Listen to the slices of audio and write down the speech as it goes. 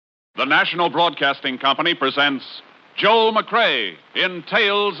The National Broadcasting Company presents Joel McCrea in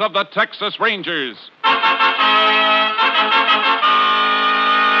Tales of the Texas Rangers.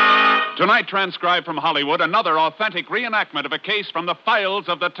 Tonight, transcribed from Hollywood, another authentic reenactment of a case from the files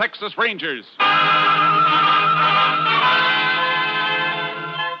of the Texas Rangers.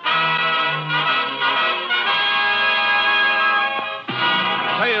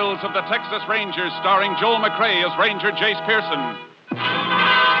 Tales of the Texas Rangers, starring Joel McCrea as Ranger Jace Pearson.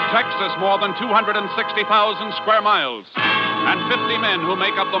 Texas, more than 260,000 square miles, and 50 men who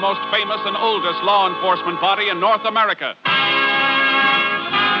make up the most famous and oldest law enforcement body in North America.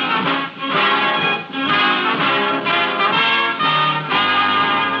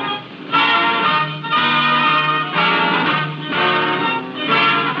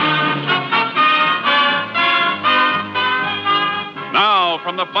 Now,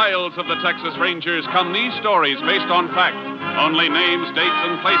 from the files of the Texas Rangers come these stories based on fact. Only names, dates,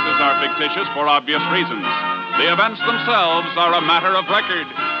 and places are fictitious for obvious reasons. The events themselves are a matter of record.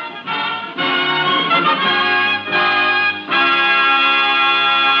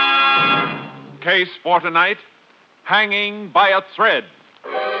 Case for tonight, Hanging by a Thread.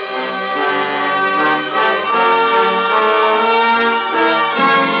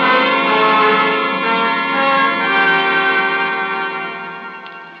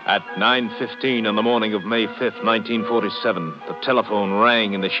 At 9:15 on the morning of May 5th, 1947, the telephone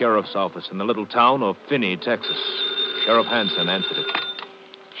rang in the sheriff's office in the little town of Finney, Texas. Sheriff Hanson answered it.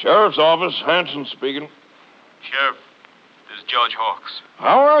 Sheriff's office, Hanson speaking. Sheriff, this is George Hawks.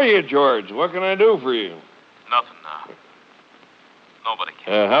 How are you, George? What can I do for you? Nothing now. Nobody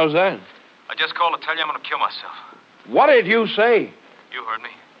can. How's that? I just called to tell you I'm going to kill myself. What did you say? You heard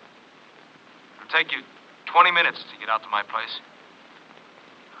me. It'll take you 20 minutes to get out to my place.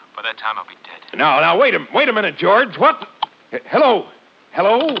 By that time, I'll be dead. Now, wait a minute, George. What? Hello?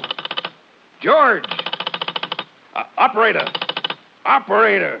 George! Operator!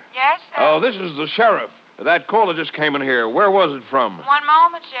 Yes, sir? Oh, this is the sheriff. That caller just came in here. Where was it from? One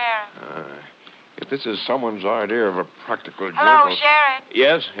moment, Sheriff. If this is someone's idea of a practical Hello, joke... Sheriff.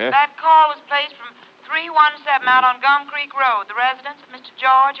 Yes? That call was placed from 317 out on Gum Creek Road, the residence of Mr.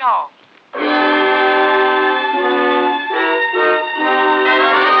 George Hawks.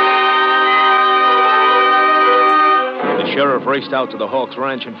 The sheriff raced out to the Hawks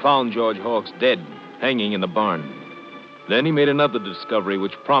Ranch and found George Hawks dead, hanging in the barn. Then he made another discovery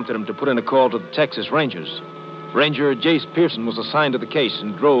which prompted him to put in a call to the Texas Rangers. Ranger Jace Pearson was assigned to the case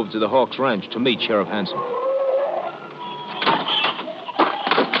and drove to the Hawks Ranch to meet Sheriff Hanson.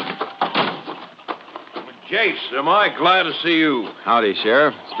 Jace, am I glad to see you. Howdy,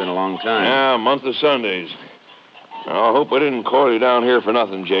 Sheriff. It's been a long time. Yeah, month of Sundays. Now, I hope I didn't call you down here for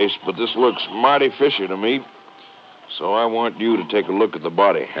nothing, Jace, but this looks mighty fishy to me. So I want you to take a look at the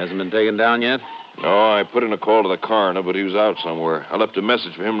body. Hasn't been taken down yet? No, I put in a call to the coroner, but he was out somewhere. I left a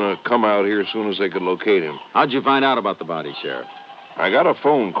message for him to come out here as soon as they could locate him. How'd you find out about the body, Sheriff? I got a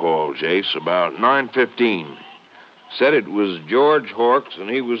phone call, Jace, about 9:15. Said it was George Hawks and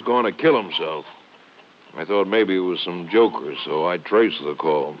he was going to kill himself. I thought maybe it was some joker, so I traced the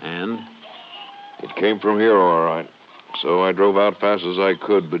call. And? It came from here, all right. So I drove out fast as I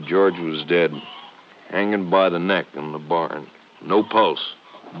could, but George was dead. Hanging by the neck in the barn. No pulse.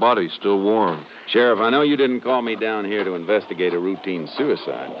 Body still warm. Sheriff, I know you didn't call me down here to investigate a routine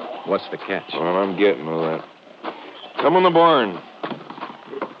suicide. What's the catch? Well, I'm getting to that. Come in the barn.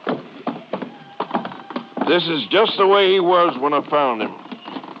 This is just the way he was when I found him.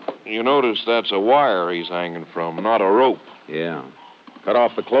 You notice that's a wire he's hanging from, not a rope. Yeah. Cut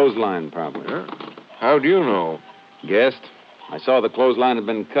off the clothesline, probably. How'd you know? Guessed. I saw the clothesline had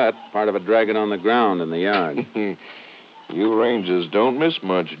been cut, part of it dragging on the ground in the yard. You Rangers don't miss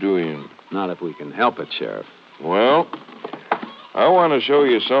much, do you? Not if we can help it, Sheriff. Well, I want to show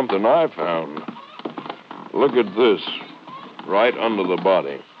you something I found. Look at this, right under the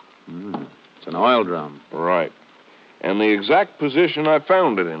body. It's an oil drum. Right. And the exact position I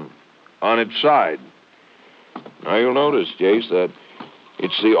found it in, on its side. Now, you'll notice, Jace, that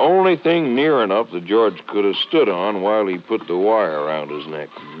it's the only thing near enough that George could have stood on while he put the wire around his neck.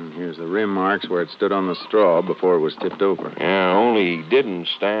 Here's the rim marks where it stood on the straw before it was tipped over. Yeah, only he didn't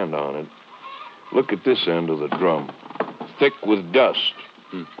stand on it. Look at this end of the drum. Thick with dust.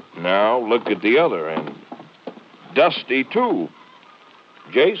 Now, look at the other end. Dusty, too.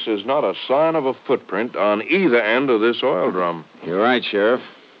 Jace, there's not a sign of a footprint on either end of this oil drum. You're right, Sheriff.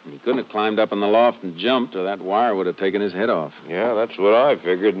 He couldn't have climbed up in the loft and jumped, or that wire would have taken his head off. Yeah, that's what I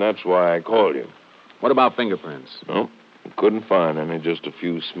figured, and that's why I called you. What about fingerprints? No, couldn't find any, just a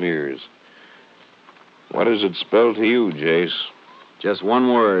few smears. What does it spell to you, Jace? Just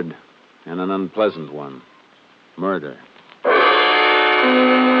one word. and an unpleasant one. Murder.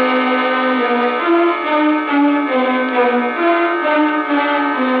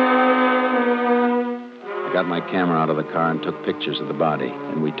 I got my camera out of the car and took pictures of the body.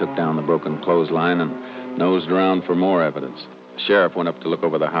 And we took down the broken clothesline and nosed around for more evidence. The sheriff went up to look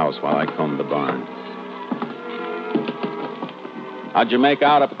over the house while I combed the barn. How'd you make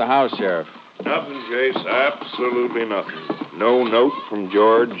out up at the house, Sheriff? Nothing, Jace. Absolutely nothing. No note from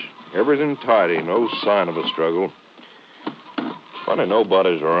George. Everything tidy. No sign of a struggle. Funny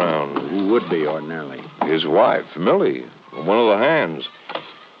nobody's around. Who would be ordinarily? His wife, Millie. One of the hands.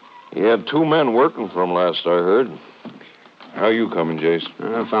 He had 2 men working for him last I heard. How you coming, Jace?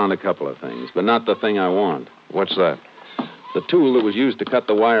 I found a couple of things, but not the thing I want. What's that? The tool that was used to cut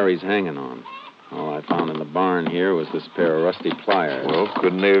the wire he's hanging on. All I found in the barn here was this pair of rusty pliers. Well,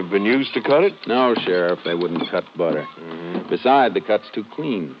 couldn't they have been used to cut it? No, Sheriff, they wouldn't cut butter. Mm-hmm. Besides, the cut's too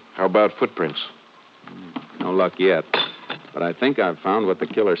clean. How about footprints? No luck yet. But I think I've found what the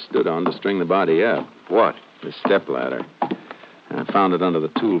killer stood on to string the body up. What? The stepladder. I found it under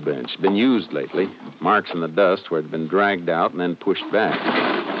the tool bench. Been used lately. Marks in the dust where it'd been dragged out and then pushed back.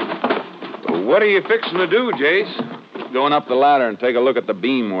 Well, what are you fixing to do, Jace? Going up the ladder and take a look at the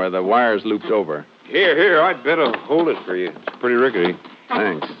beam where the wire's looped over. Here, I'd better hold it for you. It's pretty rickety.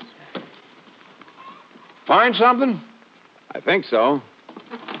 Thanks. Find something? I think so.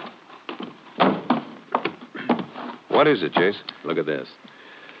 What is it, Jace? Look at this.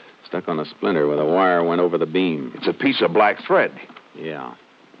 Stuck on a splinter where the wire went over the beam. It's a piece of black thread. Yeah.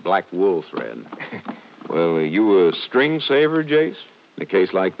 Black wool thread. Well, are you a string saver, Jace? In a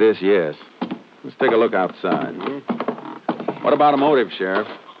case like this, yes. Let's take a look outside. What about a motive, Sheriff?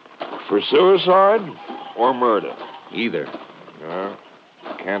 For suicide or murder? Either.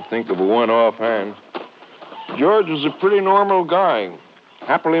 Can't think of one offhand. George was a pretty normal guy.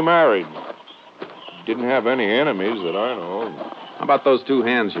 Happily married. Didn't have any enemies that I know of. How about those 2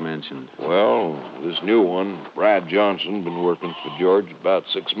 hands you mentioned? Well, this new one, Brad Johnson, been working for George about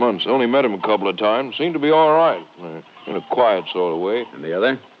 6 months. Only met him a couple of times. Seemed to be all right. In a quiet sort of way. And the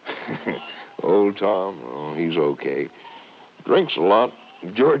other? Old Tom, oh, he's okay. Drinks a lot.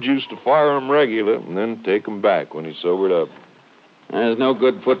 George used to fire him regular and then take him back when he sobered up. There's no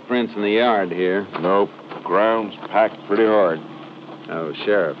good footprints in the yard here. Nope. Ground's packed pretty hard. Oh,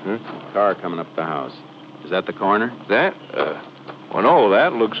 Sheriff. Car coming up the house. Is that the coroner? That? Well, no,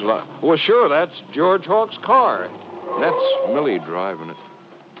 that looks like... Well, sure, that's George Hawk's car. That's Millie driving it.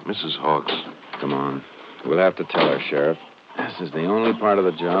 Mrs. Hawks. Come on. We'll have to tell her, Sheriff. This is the only part of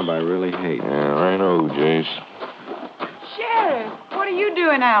the job I really hate. Yeah, I know, Jace. Sheriff, what are you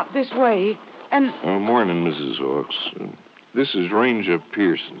doing out this way? And... Morning, Mrs. Hawks. This is Ranger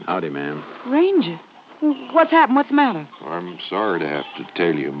Pearson. Howdy, ma'am. Ranger? What's happened? What's the matter? I'm sorry to have to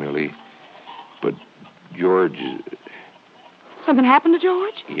tell you, Millie, but George... Something happened to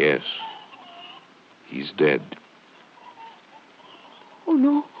George? Yes. He's dead. Oh,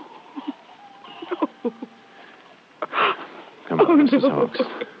 no. No. Come on, Mrs. Hawks.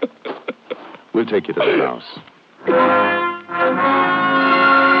 We'll take you to the house.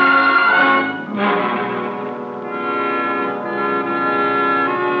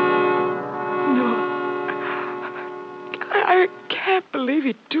 No. I can't believe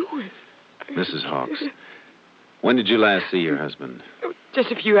he'd do it. Mrs. Hawks, when did you last see your husband?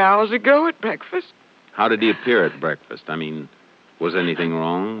 Just a few hours ago at breakfast. How did he appear at breakfast? I mean, was anything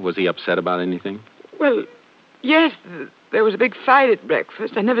wrong? Was he upset about anything? Well, yes, there was a big fight at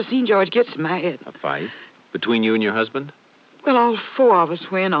breakfast. I never seen George get so mad. A fight? Between you and your husband? Well, all 4 of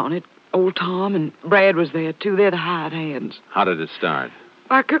us went on it. Old Tom and Brad was there, too. They're the hired hands. How did it start?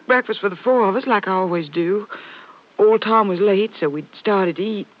 I cooked breakfast for the 4 of us, like I always do. Old Tom was late, so we'd started to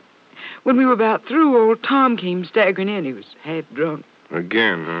eat. When we were about through, old Tom came staggering in. He was half drunk.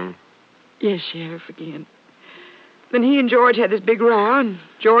 Again, huh? Yes, Sheriff, again. Then he and George had this big row, and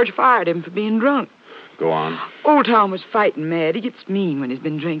George fired him for being drunk. Go on. Old Tom was fighting mad. He gets mean when he's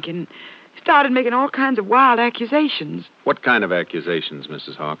been drinking. He started making all kinds of wild accusations. What kind of accusations,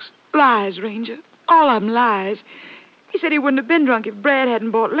 Mrs. Hawks? Lies, Ranger. All of them lies. He said he wouldn't have been drunk if Brad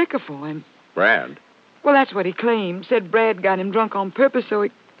hadn't bought liquor for him. Brad? Well, that's what he claimed. Said Brad got him drunk on purpose so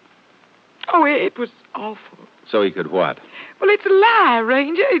he... Oh, it was awful. So he could what? Well, it's a lie,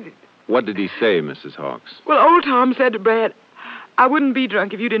 Ranger. What did he say, Mrs. Hawks? Well, old Tom said to Brad, I wouldn't be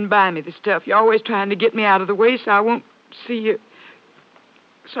drunk if you didn't buy me the stuff. You're always trying to get me out of the way, so I won't see you...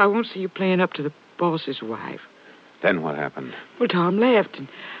 So I won't see you playing up to the boss's wife. Then what happened? Well, Tom left, and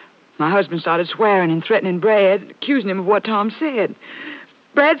my husband started swearing and threatening Brad, accusing him of what Tom said.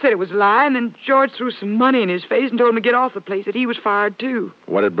 Brad said it was a lie, and then George threw some money in his face and told him to get off the place, that he was fired, too.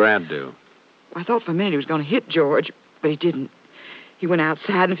 What did Brad do? I thought for a minute he was going to hit George, but he didn't. He went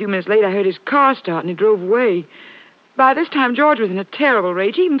outside, and a few minutes later I heard his car start, and he drove away. By this time, George was in a terrible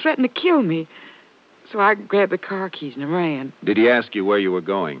rage. He even threatened to kill me. So I grabbed the car keys and ran. Did he ask you where you were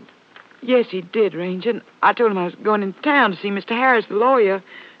going? Yes, he did, Ranger. And I told him I was going in town to see Mr. Harris, the lawyer,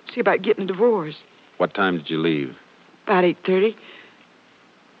 see about getting a divorce. What time did you leave? About 8:30.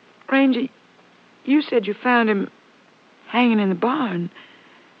 Ranger, you said you found him hanging in the barn.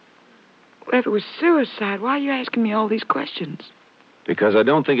 Well, if it was suicide, why are you asking me all these questions? Because I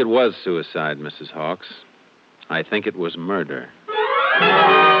don't think it was suicide, Mrs. Hawks. I think it was murder.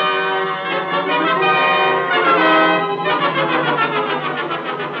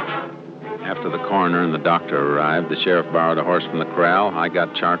 After the coroner and the doctor arrived, the sheriff borrowed a horse from the corral. I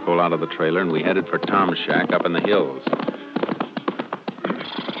got charcoal out of the trailer, and we headed for Tom's shack up in the hills.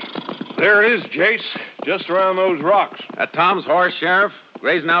 There it is, Jace. Just around those rocks. That Tom's horse, Sheriff?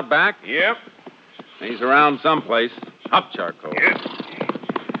 Grazing out back? Yep. He's around someplace. Up, charcoal. Yep.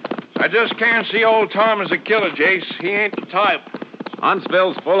 I just can't see old Tom as a killer, Jace. He ain't the type.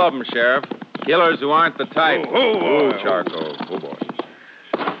 Huntsville's full of them, Sheriff. Killers who aren't the type. Oh, charcoal. Oh, boy.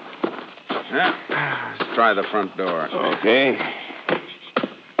 Yeah. Let's try the front door. Okay.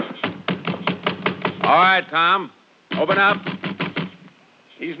 All right, Tom. Open up.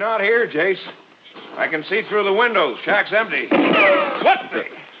 He's not here, Jace. I can see through the windows. Shack's empty. What the?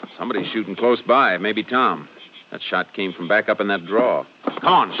 Somebody's shooting close by. Maybe Tom. That shot came from back up in that draw.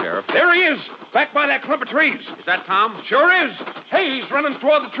 Come on, Sheriff. There he is. Back by that clump of trees. Is that Tom? Sure is. Hey, he's running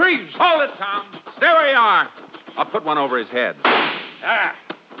toward the trees. Hold it, Tom. Stay where you are. I'll put one over his head. Yeah,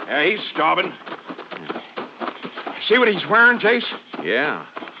 he's starving. See what he's wearing, Jace? Yeah.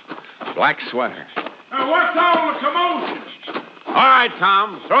 Black sweater. What's all the commotion? All right,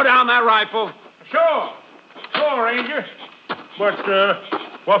 Tom. Throw down that rifle. Sure, Ranger. But,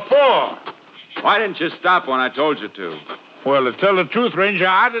 what for? Why didn't you stop when I told you to? Well, to tell the truth, Ranger,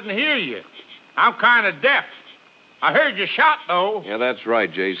 I didn't hear you. I'm kind of deaf. I heard you shot, though. Yeah, that's right,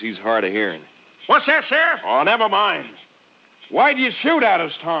 Jace. He's hard of hearing. What's that, Sheriff? Oh, never mind. Why'd you shoot at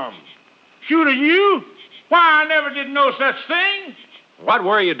us, Tom? Shoot at you? Why, I never did no such thing. What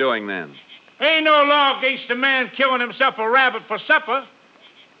were you doing then? Ain't no law against a man killing himself a rabbit for supper.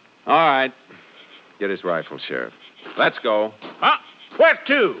 All right. Get his rifle, Sheriff. Let's go. Huh? Where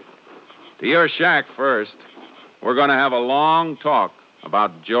to? To your shack first. We're going to have a long talk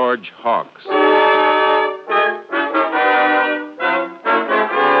about George Hawks.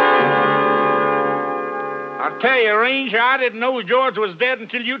 I'll tell you, Ranger, I didn't know George was dead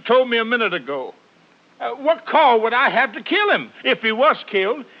until you told me a minute ago. What call would I have to kill him? If he was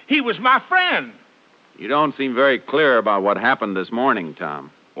killed, he was my friend. You don't seem very clear about what happened this morning,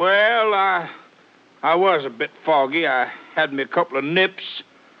 Tom. Well, I was a bit foggy. I had me a couple of nips.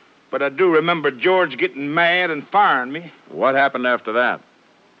 But I do remember George getting mad and firing me. What happened after that?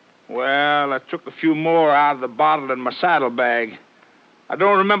 Well, I took a few more out of the bottle in my saddlebag. I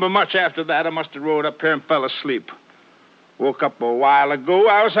don't remember much after that. I must have rode up here and fell asleep. Woke up a while ago.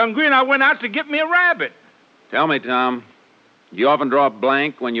 I was hungry, and I went out to get me a rabbit. Tell me, Tom, do you often draw a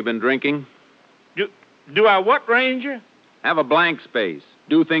blank when you've been drinking? Do I what, Ranger? Have a blank space.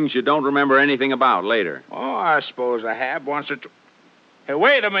 Do things you don't remember anything about later. Oh, I suppose I have once or twice. Hey,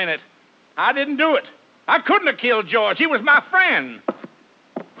 wait a minute. I didn't do it. I couldn't have killed George. He was my friend.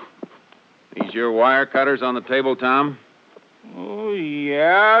 These your wire cutters on the table, Tom? Oh,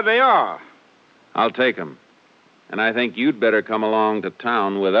 yeah, they are. I'll take them. And I think you'd better come along to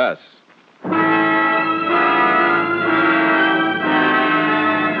town with us.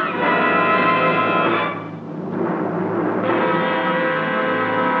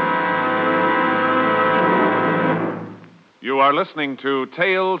 You are listening to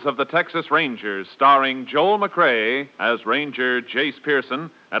Tales of the Texas Rangers, starring Joel McCrea as Ranger Jace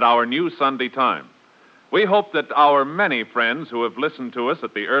Pearson at our new Sunday time. We hope that our many friends who have listened to us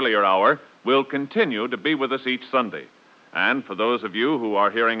at the earlier hour will continue to be with us each Sunday. And for those of you who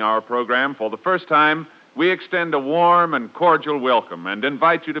are hearing our program for the first time, we extend a warm and cordial welcome and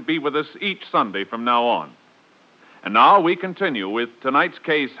invite you to be with us each Sunday from now on. And now we continue with tonight's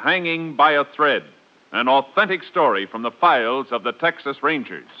case, Hanging by a Thread, an authentic story from the files of the Texas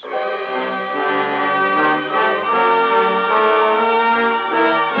Rangers.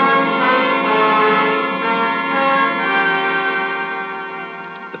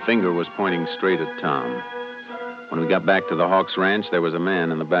 The finger was pointing straight at Tom. When we got back to the Hawks Ranch, there was a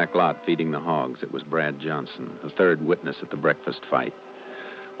man in the back lot feeding the hogs. It was Brad Johnson, the third witness at the breakfast fight.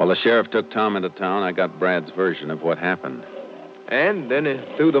 While the sheriff took Tom into town, I got Brad's version of what happened. And then he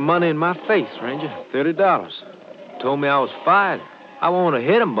threw the money in my face, Ranger. $30. Told me I was fired. I wanted to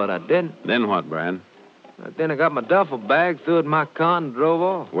hit him, but I didn't. Then what, Brad? Then I got my duffel bag, threw it in my car, and drove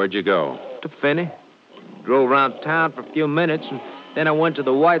off. Where'd you go? To Finney. Drove around town for a few minutes, and then I went to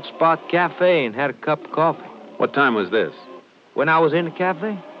the White Spot Cafe and had a cup of coffee. What time was this? When I was in the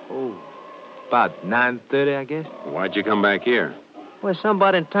cafe? Oh, about 9:30, I guess. Why'd you come back here? Well,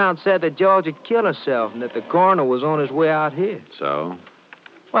 somebody in town said that George had killed himself and that the coroner was on his way out here. So?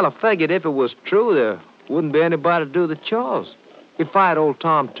 Well, I figured if it was true, there wouldn't be anybody to do the chores. He fired old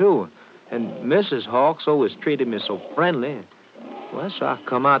Tom, too. And Mrs. Hawks always treated me so friendly. Well, so I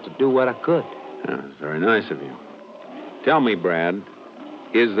come out to do what I could. Yeah, that's very nice of you. Tell me, Brad,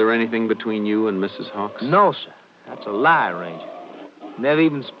 is there anything between you and Mrs. Hawks? No, sir. That's a lie, Ranger. Never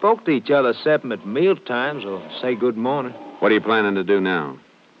even spoke to each other except at meal times or say good morning. What are you planning to do now?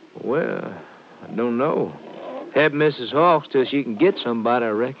 Well, I don't know. Have Mrs. Hawks till she can get somebody, I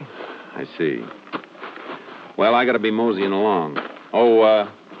reckon. I see. Well, I gotta be moseying along. Oh,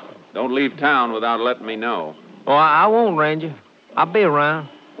 don't leave town without letting me know. Oh, I won't, Ranger. I'll be around.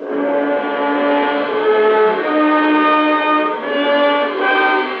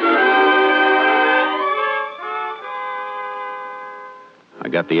 I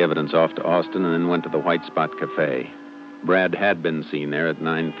got the evidence off to Austin and then went to the White Spot Cafe. Brad had been seen there at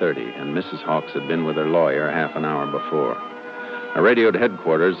 9:30, and Mrs. Hawks had been with her lawyer half an hour before. I radioed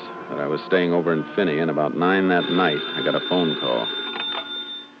headquarters that I was staying over in Finney, and about 9 that night, I got a phone call.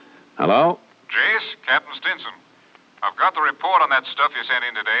 Hello? Jace, Captain Stinson. I've got the report on that stuff you sent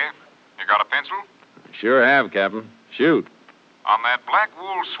in today. You got a pencil? Sure have, Captain. Shoot. On that black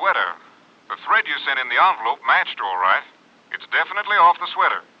wool sweater, the thread you sent in the envelope matched all right. It's definitely off the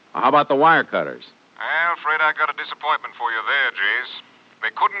sweater. How about the wire cutters? Well, afraid I got a disappointment for you there, Jace.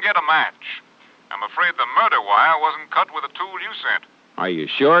 They couldn't get a match. I'm afraid the murder wire wasn't cut with the tool you sent. Are you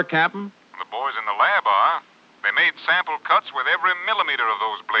sure, Captain? The boys in the lab are. They made sample cuts with every millimeter of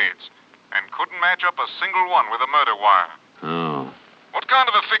those blades and couldn't match up a single one with a murder wire. Oh. What kind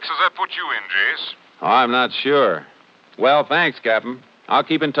of a fix does that put you in, Jace? Oh, I'm not sure. Well, thanks, Captain. I'll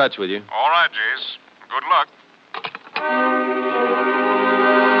keep in touch with you. All right, Jace. Good luck.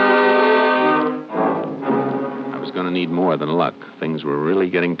 I was going to need more than luck. Things were really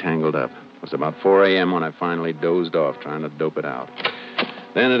getting tangled up. It was about 4 a.m. when I finally dozed off trying to dope it out.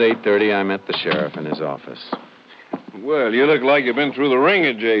 Then at 8:30, I met the sheriff in his office. Well, you look like you've been through the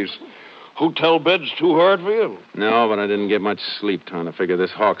ringer, Jace. Hotel bed's too hard for you? No, but I didn't get much sleep trying to figure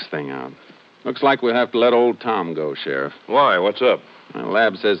this Hawks thing out. Looks like we'll have to let old Tom go, Sheriff. Why? What's up? The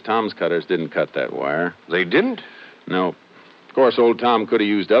lab says Tom's cutters didn't cut that wire. They didn't? No. Of course, old Tom could have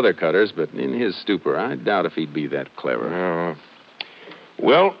used other cutters, but in his stupor, I doubt if he'd be that clever.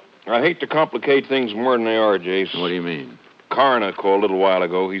 Well, I hate to complicate things more than they are, Jace. What do you mean? Coroner called a little while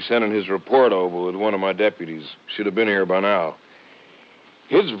ago. He's sending his report over with one of my deputies. Should have been here by now.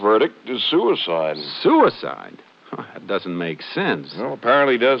 His verdict is suicide. Suicide? That doesn't make sense. Well,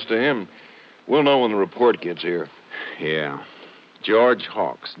 apparently does to him. We'll know when the report gets here. Yeah. George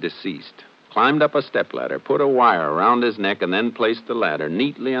Hawks, deceased. Climbed up a stepladder, put a wire around his neck, and then placed the ladder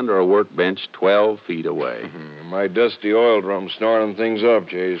neatly under a workbench 12 feet away. My dusty oil drum snorting things up,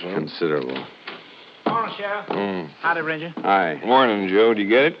 Jason. Considerable. Morning, Sheriff. Howdy, Ranger. Hi. Morning, Joe. Did you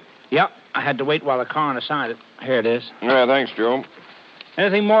get it? Yep. I had to wait while the coroner signed it. Here it is. Yeah, thanks, Joe.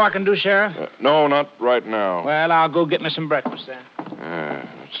 Anything more I can do, Sheriff? No, not right now. Well, I'll go get me some breakfast then.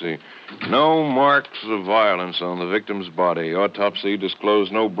 Let's see. No marks of violence on the victim's body. Autopsy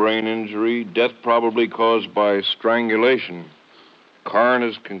disclosed no brain injury. Death probably caused by strangulation.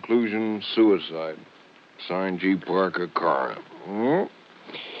 Coroner's conclusion, suicide. Signed G. Parker, coroner.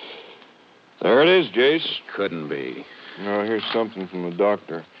 There it is, Jace. Couldn't be. Now, here's something from the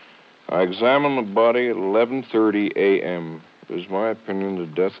doctor. I examined the body at 11:30 a.m. It is my opinion the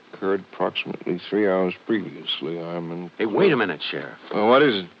death occurred approximately 3 hours previously. Hey, wait a minute, Sheriff. Well, what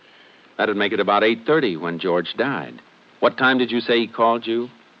is it? That'd make it about 8:30 when George died. What time did you say he called you?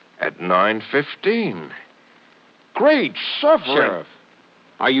 At 9:15. Great suffer. Sheriff,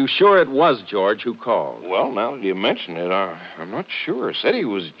 are you sure it was George who called? Well, now that you mention it, I'm not sure. Said he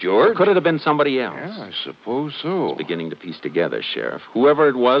was George. Could it have been somebody else? Yeah, I suppose so. It's beginning to piece together, Sheriff. Whoever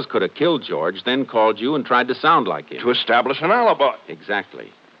it was could have killed George, then called you and tried to sound like him. To establish an alibi.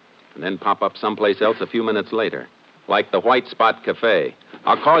 Exactly. And then pop up someplace else a few minutes later. Like the White Spot Cafe.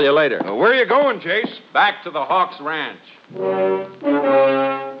 I'll call you later. Well, where are you going, Chase? Back to the Hawks Ranch.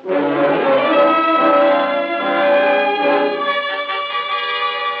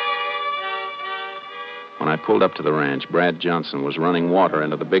 When I pulled up to the ranch, Brad Johnson was running water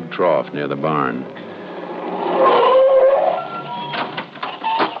into the big trough near the barn.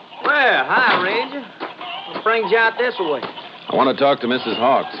 Hi, Ranger. What brings you out this way? I want to talk to Mrs.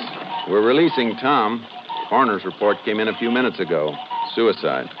 Hawks. We're releasing Tom. Coroner's report came in a few minutes ago.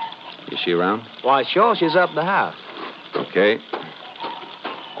 Suicide. Is she around? Why, sure, she's up the house. Okay.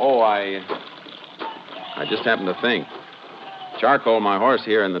 Oh, I just happened to think. Charcoal, my horse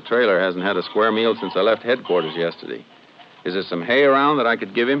here in the trailer, hasn't had a square meal since I left headquarters yesterday. Is there some hay around that I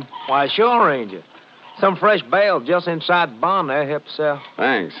could give him? Why, sure, Ranger. Some fresh bale just inside the barn there. Help yourself.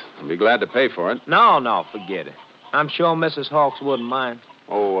 Thanks. I'll be glad to pay for it. No, forget it. I'm sure Mrs. Hawks wouldn't mind.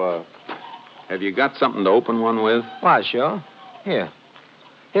 Oh, have you got something to open one with? Why, sure.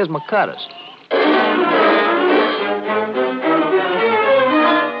 Here's my cutters.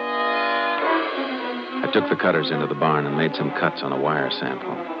 I took the cutters into the barn and made some cuts on a wire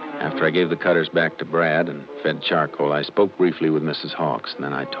sample. After I gave the cutters back to Brad and fed charcoal, I spoke briefly with Mrs. Hawks, and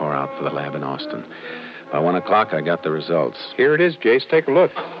then I tore out for the lab in Austin. By 1 o'clock, I got the results. Here it is, Jace. Take a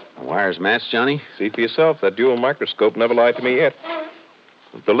look. The wires match, Johnny? See for yourself. That dual microscope never lied to me yet.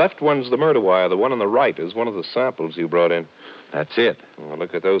 The left one's the murder wire. The one on the right is one of the samples you brought in. That's it. Well,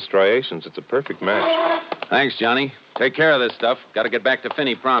 look at those striations. It's a perfect match. Thanks, Johnny. Take care of this stuff. Got to get back to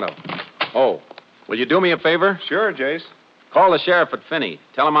Finney pronto. Oh, will you do me a favor? Sure, Jace. Call the sheriff at Finney.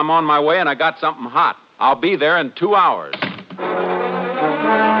 Tell him I'm on my way and I got something hot. I'll be there in 2 hours.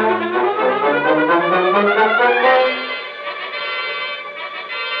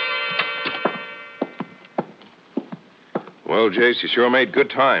 Well, Jace, you sure made good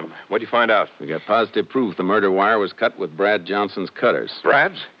time. What'd you find out? We got positive proof the murder wire was cut with Brad Johnson's cutters.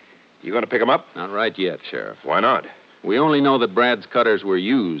 Brad's? You going to pick him up? Not right yet, Sheriff. Why not? We only know that Brad's cutters were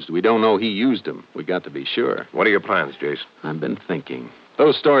used. We don't know he used them. We got to be sure. What are your plans, Jace? I've been thinking.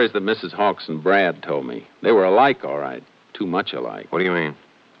 Those stories that Mrs. Hawks and Brad told me, they were alike, all right. Too much alike. What do you mean?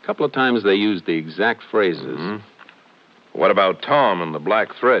 A couple of times they used the exact phrases. Mm-hmm. What about Tom and the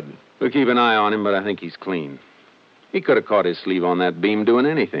black thread? We'll keep an eye on him, but I think he's clean. He could have caught his sleeve on that beam doing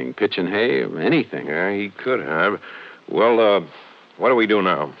anything, pitching hay or anything. Yeah, he could have. Well, what do we do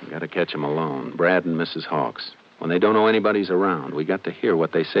now? We got to catch him alone, Brad and Mrs. Hawks. When they don't know anybody's around, we got to hear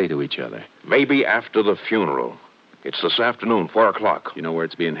what they say to each other. Maybe after the funeral. It's this afternoon, 4 o'clock. You know where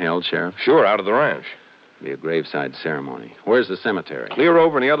it's being held, Sheriff? Sure, out of the ranch. Be a graveside ceremony. Where's the cemetery? Clear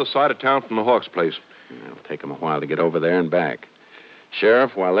over on the other side of town from the Hawks' place. It'll take them a while to get over there and back.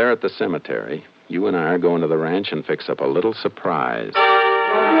 Sheriff, while they're at the cemetery, you and I are going to the ranch and fix up a little surprise.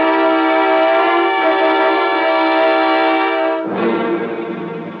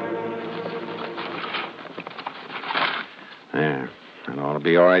 There. That ought to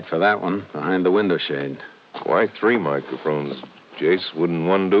be all right for that one, behind the window shade. Why 3 microphones, Jace? Wouldn't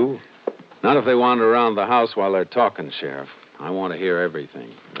one do? Not if they wander around the house while they're talking, Sheriff. I want to hear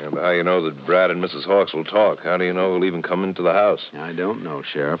everything. And how you know that Brad and Mrs. Hawks will talk? How do you know who'll even come into the house? I don't know,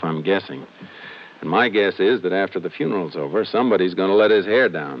 Sheriff. I'm guessing. And my guess is that after the funeral's over, somebody's going to let his hair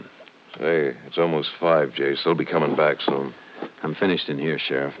down. Hey, it's almost 5, Jace. They'll be coming back soon. I'm finished in here,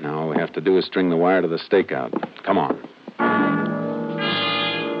 Sheriff. Now all we have to do is string the wire to the stakeout. Come on.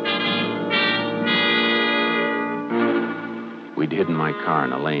 We'd hidden my car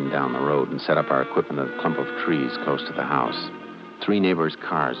in a lane down the road and set up our equipment in a clump of trees close to the house. 3 neighbors'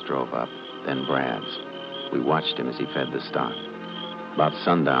 cars drove up, then Brad's. We watched him as he fed the stock. About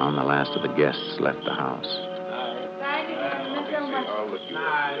sundown, the last of the guests left the house.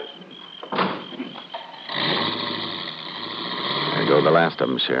 There go the last of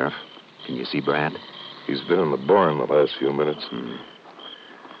them, Sheriff. Can you see Brad? He's been in the barn the last few minutes.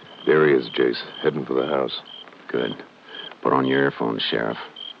 There he is, Jace, heading for the house. Good. Put on your earphones, Sheriff.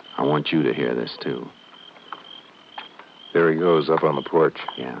 I want you to hear this, too. There he goes, up on the porch.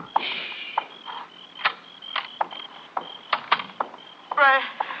 Yeah. Brad.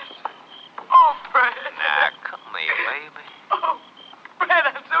 Oh, Brad. Now, come here, baby. Oh, Brad,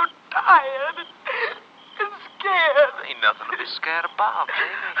 I'm so tired and scared. Ain't nothing to be scared about,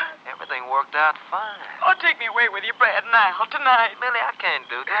 baby. Everything worked out fine. Oh, take me away with you, Brad, now, tonight. Millie, I can't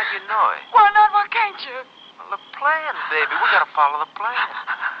do that. You know it. Why not? Why can't you? Well, the plan, baby. We gotta follow the plan.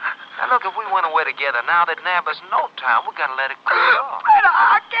 Now, look, if we went away together now, they'd nab us in no time. We gotta let it cool off. Brad,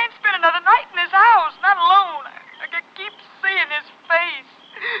 I can't spend another night in this house, not alone. I can keep seeing his face.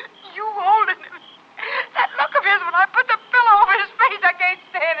 You holding him. That look of his when I put the pillow over his face, I can't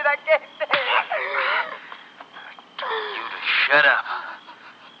stand it. I can't stand it. I told you to shut up.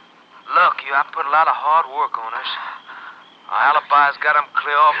 Look, I put a lot of hard work on us. Our alibi's got him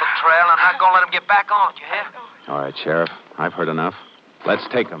clear off the trail. I'm not gonna let him get back on it, you hear? All right, Sheriff. I've heard enough. Let's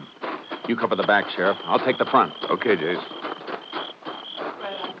take him. You cover the back, Sheriff. I'll take the front. Okay, Jace.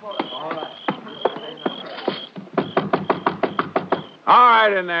 All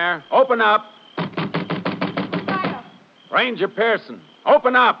right, in there. Open up. Ranger Pearson,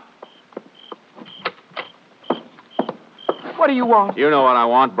 open up. What do you want? You know what I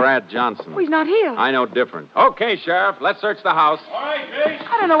want, Brad Johnson. Oh, he's not here. I know different. Okay, Sheriff, let's search the house. All right, Jace.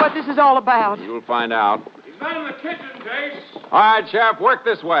 I don't know what this is all about. You'll find out. He's not in the kitchen, Jace. All right, Sheriff, work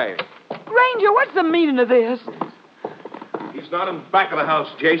this way. Ranger, what's the meaning of this? He's not in the back of the house,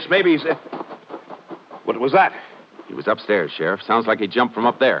 Jace. Maybe he's... What was that? He was upstairs, Sheriff. Sounds like he jumped from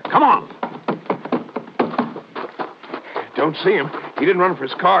up there. Come on. Don't see him. He didn't run for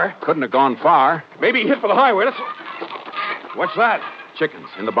his car. Couldn't have gone far. Maybe he hit for the highway. What's that? Chickens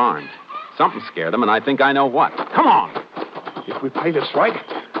in the barn. Something scared them, and I think I know what. Come on. If we play this right,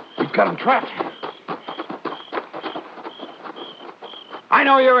 we've got him trapped. I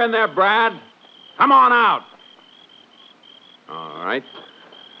know you're in there, Brad. Come on out. All right.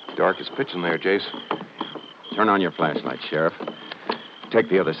 Dark as pitch in there, Jace. Turn on your flashlight, Sheriff. Take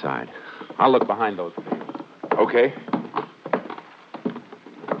the other side. I'll look behind those things. Okay.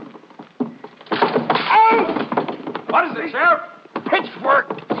 What is it, Sheriff? Pitchfork.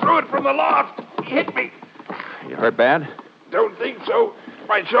 Threw it from the loft. He hit me. You hurt bad? Don't think so.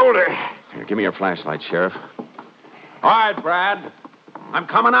 My shoulder. Here, give me your flashlight, Sheriff. All right, Brad. I'm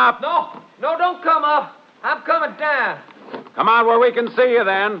coming up. No, don't come up. I'm coming down. Come out where we can see you,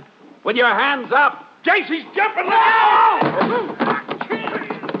 then. With your hands up. Jace, he's jumping.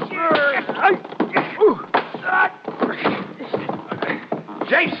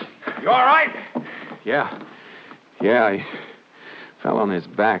 Jace, you all right? Yeah, I fell on his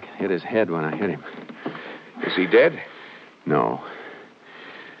back, hit his head when I hit him. Is he dead? No,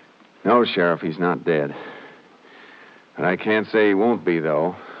 Sheriff, he's not dead. But I can't say he won't be,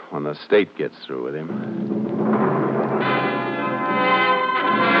 though, when the state gets through with him.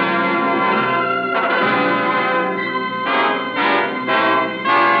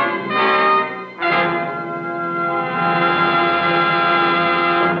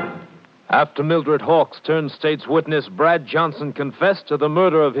 After Mildred Hawks turned state's witness, Brad Johnson confessed to the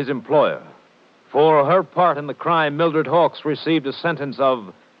murder of his employer. For her part in the crime, Mildred Hawks received a sentence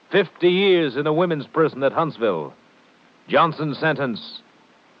of 50 years in a women's prison at Huntsville. Johnson's sentence,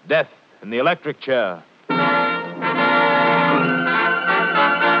 death in the electric chair.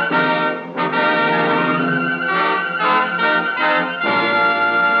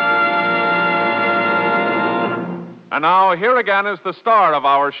 And now, here again is the star of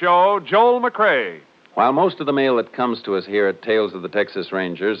our show, Joel McCrea. While most of the mail that comes to us here at Tales of the Texas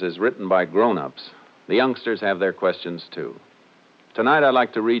Rangers is written by grown-ups, the youngsters have their questions, too. Tonight, I'd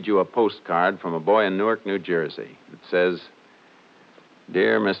like to read you a postcard from a boy in Newark, New Jersey. It says,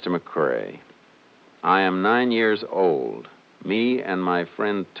 Dear Mr. McCrea, I am 9 years old. Me and my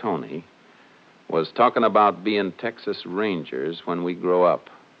friend Tony was talking about being Texas Rangers when we grow up.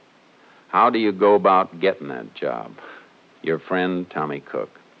 How do you go about getting that job? Your friend, Tommy Cook.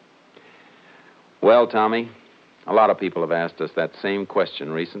 Well, Tommy, a lot of people have asked us that same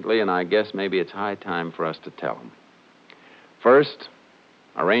question recently, and I guess maybe it's high time for us to tell them. First,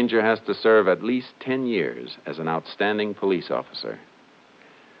 a ranger has to serve at least 10 years as an outstanding police officer.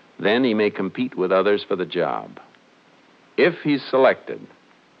 Then he may compete with others for the job. If he's selected,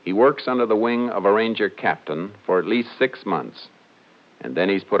 he works under the wing of a ranger captain for at least 6 months. And then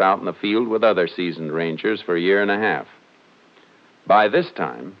he's put out in the field with other seasoned rangers for a year and a half. By this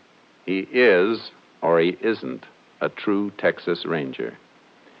time, he is, or he isn't, a true Texas Ranger.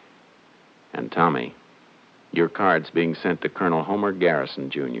 And Tommy, your card's being sent to Colonel Homer Garrison,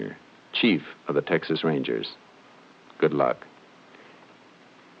 Jr., Chief of the Texas Rangers. Good luck.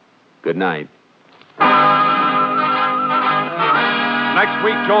 Good night. Next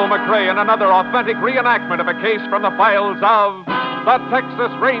week, Joel McCrea in another authentic reenactment of a case from the files of the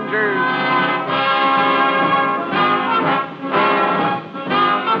Texas Rangers.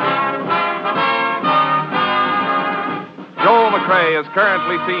 Joel McCrea is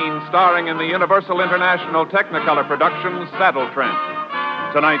currently seen starring in the Universal International Technicolor production Saddle Tramp.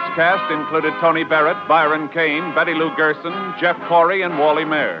 Tonight's cast included Tony Barrett, Byron Kane, Betty Lou Gerson, Jeff Corey, and Wally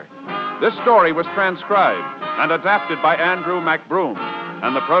Mayer. This story was transcribed and adapted by Andrew McBroom,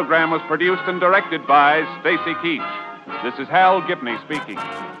 and the program was produced and directed by Stacy Keach. This is Hal Gibney speaking.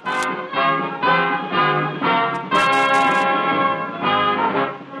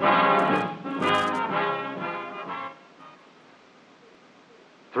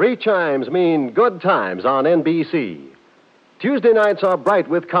 Three chimes mean good times on NBC. Tuesday nights are bright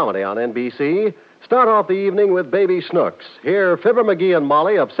with comedy on NBC. Start off the evening with Baby Snooks. Hear Fibber McGee and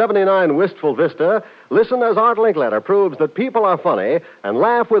Molly of 79 Wistful Vista listen as Art Linkletter proves that people are funny and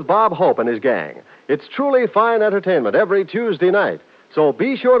laugh with Bob Hope and his gang. It's truly fine entertainment every Tuesday night. So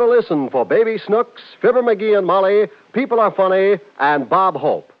be sure to listen for Baby Snooks, Fibber McGee and Molly, People Are Funny, and Bob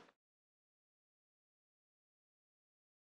Hope.